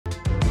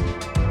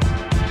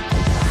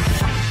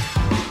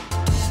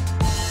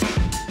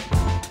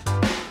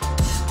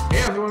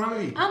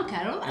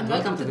Carol, and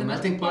welcome to the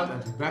Melting Pot,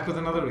 and back with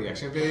another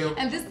reaction video.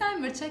 And this time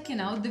we're checking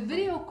out the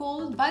video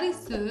called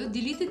Varisu,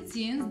 Deleted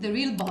Scenes, The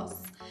Real Boss.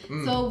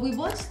 So we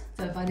watched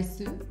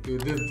Varisu. You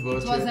did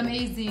watch it. It was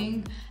amazing.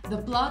 The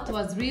plot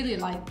was really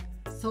like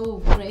so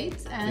great,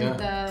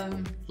 and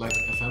like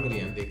a family,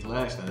 and they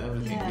clashed and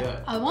everything.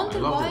 I wonder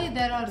why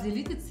there are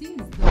deleted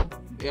scenes though.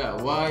 Yeah,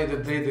 why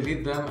did they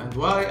delete them, and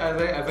why are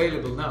they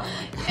available now?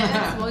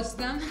 Let's watch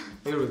them.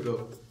 Here we go.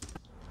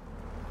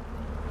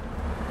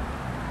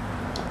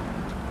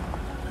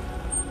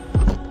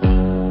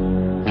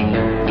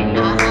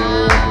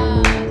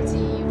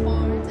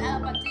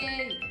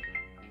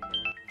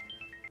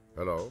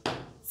 Hello.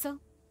 Sir,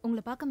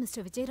 உங்களை பார்க்க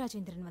mister Vijay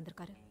Rajendran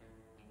வந்திருக்காரு.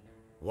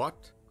 What?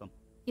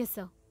 Yes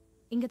sir.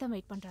 இங்க தான்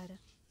wait பண்றாரு.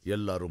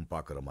 எல்லாரும்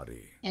பார்க்குற மாதிரி.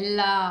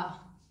 எல்லா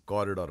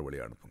காரிடார்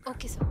வழியா அனுப்புங்க.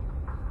 Okay sir.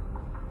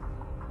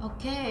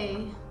 Okay.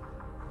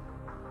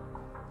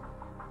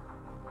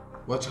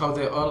 Watch how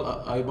they all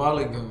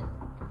eyeballing him.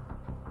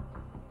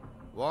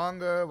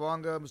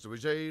 வாங்க mister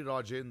Vijay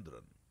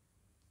Rajendran.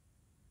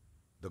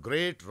 The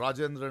great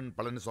Rajendran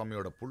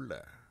பழனிசாமியோட புள்ள.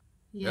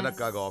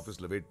 எனக்காக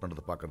ஆபீஸ்ல வெயிட்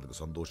பண்றத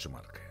பார்க்கிறதுக்கு சந்தோஷமா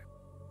இருக்கு.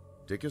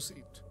 Take your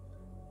seat.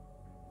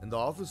 இந்த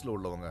ஆபீஸ்ல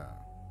உள்ளவங்க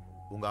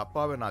உங்க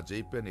அப்பாவை நான்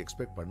ஜெயிப்பேன்னு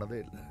எக்ஸ்பெக்ட் பண்ணதே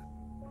இல்லை.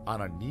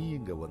 ஆனா நீ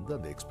இங்க வந்து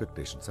அந்த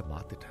எக்ஸ்பெக்டேஷன்ஸை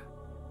மாத்திட்ட.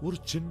 ஒரு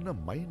சின்ன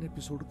மைன்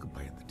எபிசோடுக்கு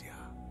பயந்துட்டியா?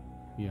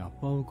 என்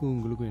அப்பாவுக்கும்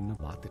உங்களுக்கும் என்ன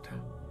மாத்திட்ட?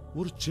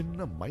 ஒரு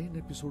சின்ன மைன்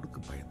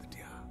எபிசோடுக்கு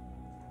பயந்துட்டியா?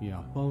 என்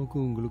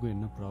அப்பாவுக்கும் உங்களுக்கும்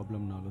என்ன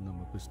ப்ராப்ளம்னாலும்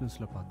நம்ம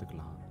பிஸ்னஸ்ல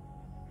பார்த்துக்கலாம்.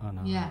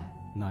 ஆனா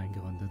நான்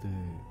இங்க வந்தது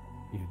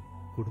என்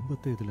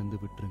குடும்பத்தை இதுல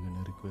இருந்து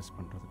விட்டுருங்கன்னு ரிக்வெஸ்ட்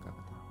பண்றதுக்காக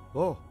தான்.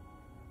 ஓ,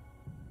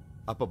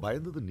 அப்ப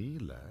பயந்தது நீ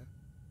இல்ல,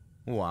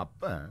 உன்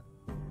அப்பன்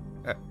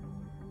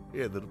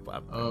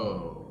எதிர்பார்த்த.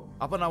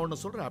 அப்ப நான் ஒன்னு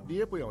சொல்றேன்,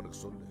 அப்படியே போய் அவனுக்கு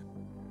சொல்லு.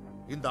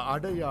 இந்த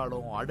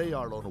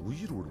அடையாளம்னு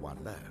உயிர்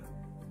விடுவான்ல,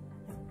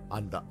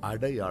 அந்த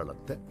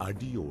அடையாளத்தை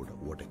அடியோட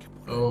உடைக்க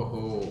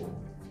போறேன்.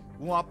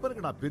 உன்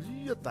அப்பனுக்கு நான்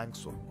பெரிய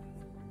தேங்க்ஸ் சொல்லணும்.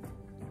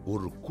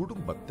 ஒரு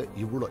குடும்பத்தை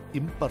இவ்வளவு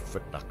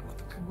இம்பர்ஃபெக்ட்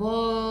ஆக்குனதுக்கு.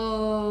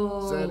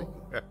 சரி,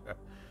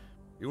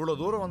 இவ்வளவு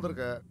தூரம்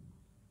வந்திருக்க.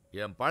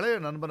 என் பழைய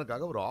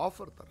நண்பனுக்காக ஒரு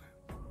ஆஃபர் தரேன்.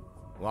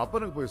 உன்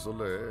அப்பனுக்கு போய்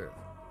சொல்லு,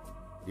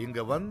 இங்க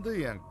வந்து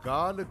என்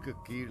காலுக்கு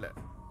கீழே,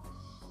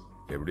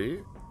 எப்படி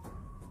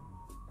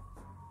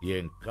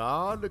என்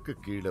காலுக்கு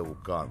கீழே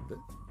உட்கார்ந்து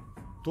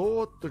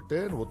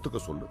தோத்துட்டேன்னு ஒத்துக்க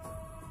சொல்லு.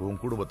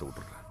 உன் குடும்பத்தை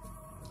விட்டுறேன்.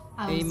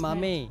 Hey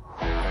mommy.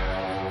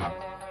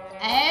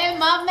 Hey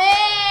mommy.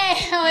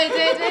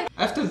 Wait.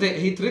 After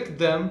he tricked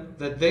them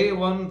that they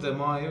won the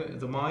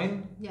mine.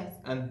 Yes.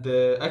 And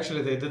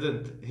actually they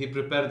didn't. He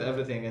prepared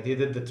everything and he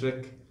did the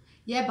trick.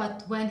 Yeah, but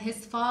when his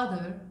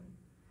father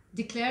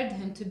declared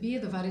him to be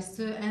the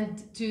Varisu and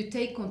to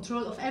take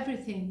control of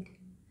everything.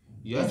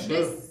 Yeah, is sure.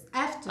 This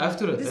after?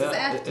 After it. This is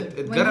after.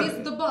 When he's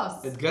the boss.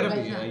 It gotta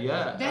be,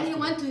 yeah. Then he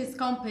went to his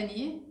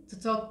company to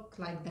talk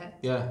like that.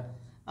 Yeah.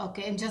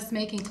 Okay, I'm just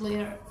making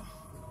clear.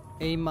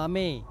 Hey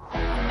mommy.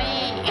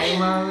 Hey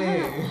mommy.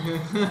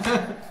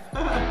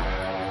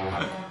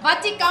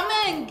 Vati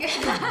coming.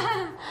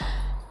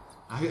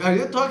 Are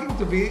you talking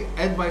to me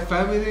and my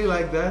family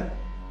like that?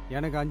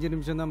 எனக்கு 5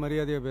 நிமிஷம் தான்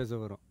மரியாதையா பேச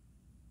வரும்.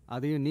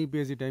 அதையும் நீ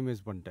பேசி time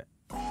waste பண்ணிட்ட.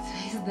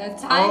 The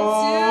time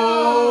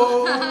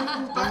too.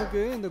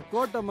 நமக்கு இந்த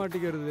கோட்டை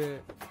மாட்டிக்கிறது,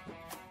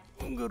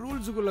 உங்க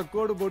ரூல்ஸுக்குள்ள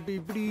கோடு போட்டு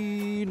இப்படி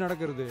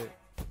நடக்கிறது,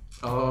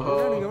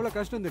 எனக்கு எவ்வளவு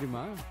கஷ்டம்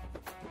தெரியுமா?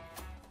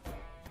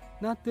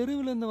 நான்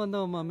தெருவில் இருந்து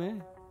வந்தவன் மாமே,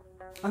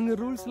 அங்க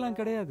ரூல்ஸ்லாம்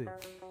கிடையாது.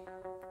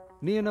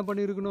 நீ என்ன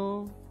பண்ணிருக்கணும்?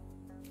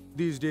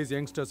 These days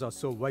youngsters are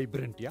so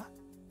vibrant, yeah?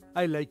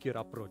 I like your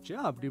approach,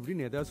 அப்படி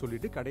இப்படின்னு ஏதாவது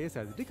சொல்லிட்டு கடையை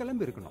சாதிட்டு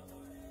கிளம்பி இருக்கணும்.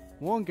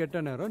 உன்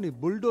கெட்ட நேரம் நீ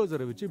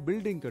புல்டோசரை வச்சு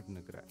பில்டிங்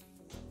கட்டுனுக்குற.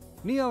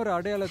 நீ அவர்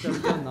அடையாளத்தை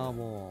அடிச்சா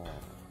நாமும்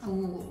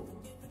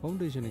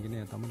ஃபவுண்டேஷனுக்கு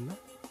என்ன தமிழ்ல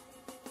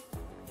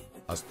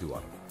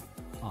அஸ்திவாரம்.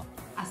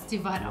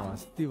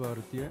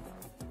 அஸ்திவாரத்திய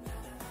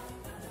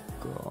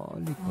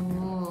காலி பண்ணி.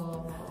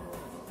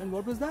 And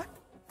what was that?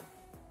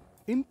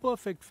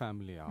 Imperfect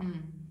family.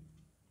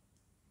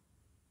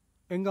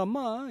 எங்க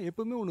அம்மா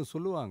எப்பவுமே ஒன்று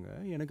சொல்லுவாங்க,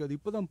 எனக்கு அது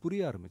இப்போதான்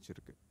புரிய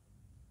ஆரம்பிச்சிருக்கு.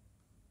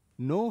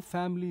 No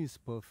family is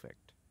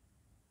perfect,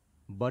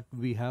 but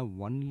we have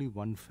only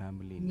one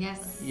family.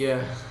 Yes.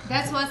 Yeah.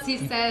 That's what he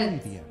said.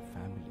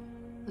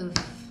 Family.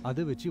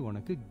 அதை வச்சு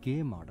உனக்கு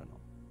கேம்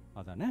ஆடணும்,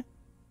 அதானே?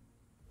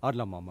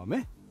 ஆடலாமா மாமே?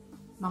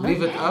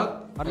 Leave it out.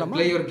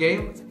 Play your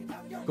game.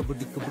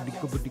 Kabaddi.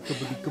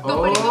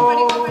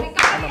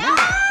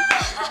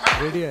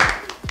 ரெடியா?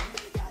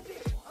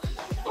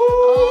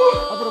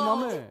 அப்புறம்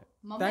மாமே,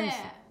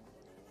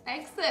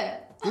 Thanks.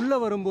 உள்ள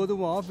வரும்போது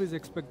உன் ஆபீஸ்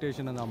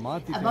எக்ஸ்பெக்டேஷனை நான்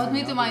மாத்திட்டேன். About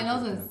me to my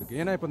noses.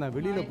 ஏன்னா இப்ப நான்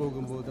வெளியில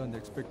போகும்போது அந்த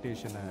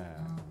எக்ஸ்பெக்டேஷனை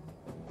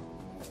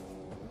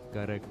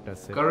கரெக்டா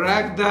set.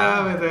 Correct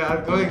them. They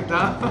are going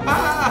down.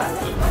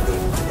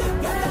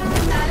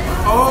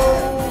 Oh.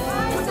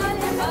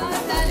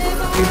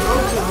 He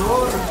broke the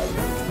wall.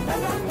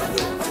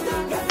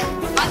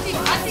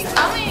 Vati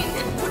coming.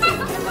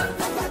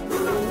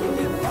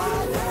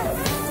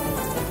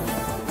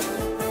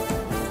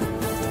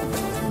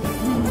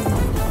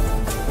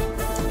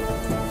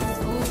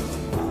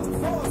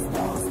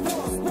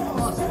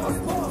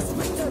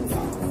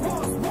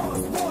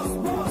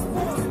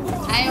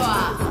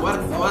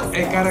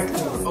 a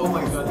character. Oh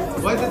my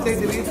god. Why did they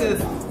delete it?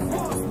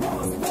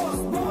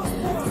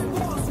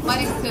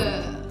 Varisu,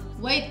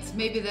 wait,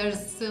 maybe there's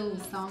still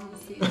some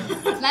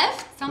scenes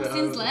left? Some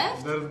scenes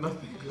left? There's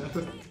nothing left.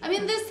 I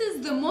mean, this is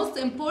the most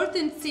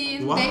important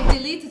scene Wow. they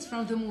deleted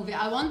from the movie.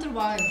 I wonder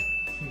why.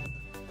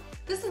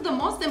 This is the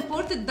most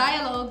important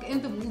dialogue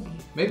in the movie.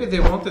 Maybe they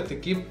wanted to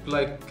keep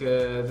like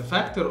the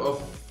factor of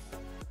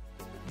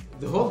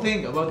the whole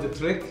thing about the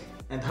trick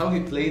and how he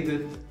played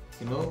it,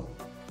 you know?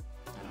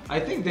 I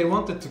think they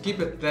wanted to keep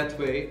it that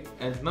way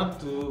and not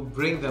to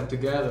bring them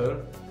together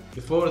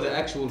before the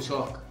actual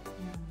shock,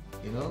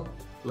 you know?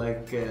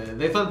 Like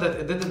they felt that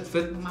it didn't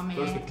fit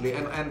perfectly,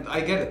 and I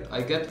get it,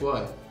 I get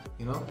why,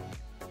 you know?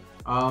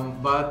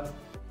 But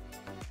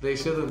they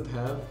shouldn't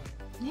have.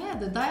 Yeah,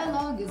 the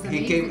dialogue is amazing.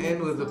 He came in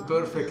with the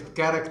perfect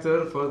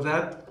character for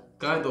that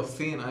kind of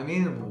scene. I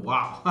mean,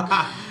 wow.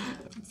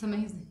 It's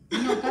amazing.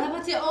 You know,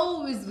 Talabati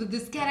always with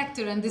this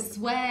character and this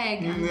swag.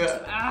 And,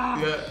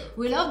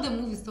 We love the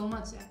movie so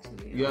much,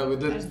 actually. Yeah, we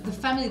did. There's the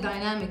family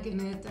dynamic in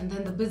it, and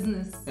then the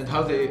business. And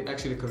how they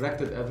actually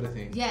corrected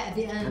everything. Yeah, at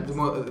the end. And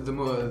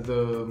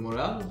the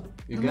morale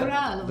you The get.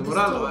 morale of The the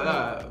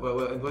morale,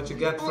 story. what you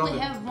get from Only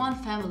it. have one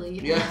family.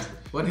 Yeah,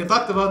 when he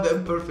talked about the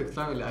imperfect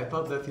family, I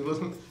thought that he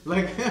wasn't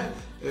like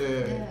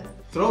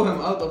throw him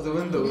out of the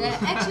window. Yeah,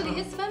 actually,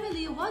 his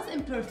family was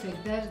imperfect.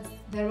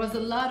 There was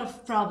a lot of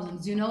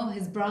problems, you know,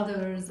 his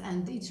brothers,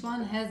 and each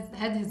one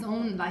had his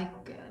own like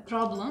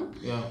problem.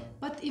 Yeah.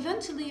 But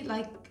eventually,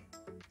 like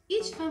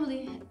each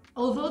family,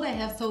 although they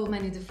have so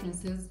many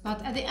differences, but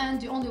at the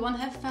end you only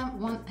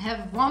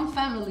have one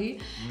family,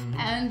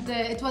 and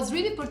it was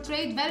really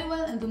portrayed very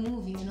well in the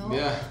movie. You know,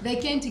 Yeah. They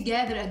came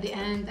together at the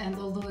end, and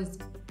although his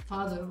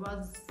father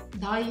was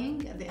dying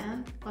at the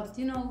end, but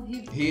you know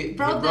he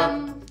brought them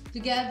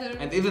together.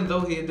 And even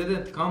though he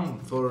didn't come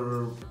for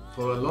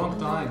a long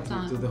time,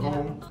 to the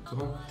home,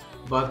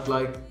 but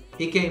like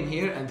he came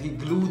here and he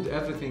glued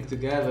everything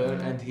together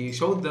and he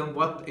showed them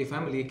what a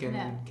family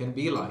can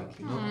be like,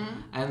 you know.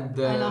 And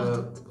I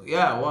loved it.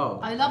 Yeah, wow.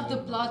 I love the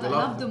plot. I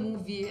love the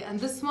movie, and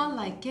this one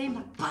like came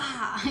like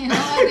bah, you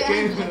know, at the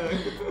end.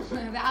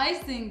 The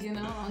icing, you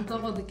know, on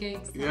top of the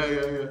cakes. Yeah.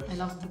 I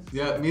loved it.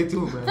 Yeah, me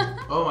too, man.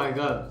 Oh my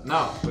god.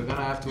 Now we're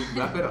gonna have to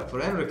wrap it up. For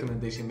any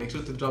recommendation, make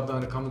sure to drop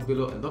down a comment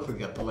below and don't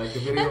forget to like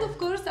the video. And of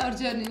course, our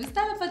journey with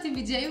Talapati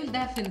Vijay will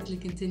definitely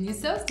continue,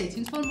 so stay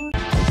tuned for more.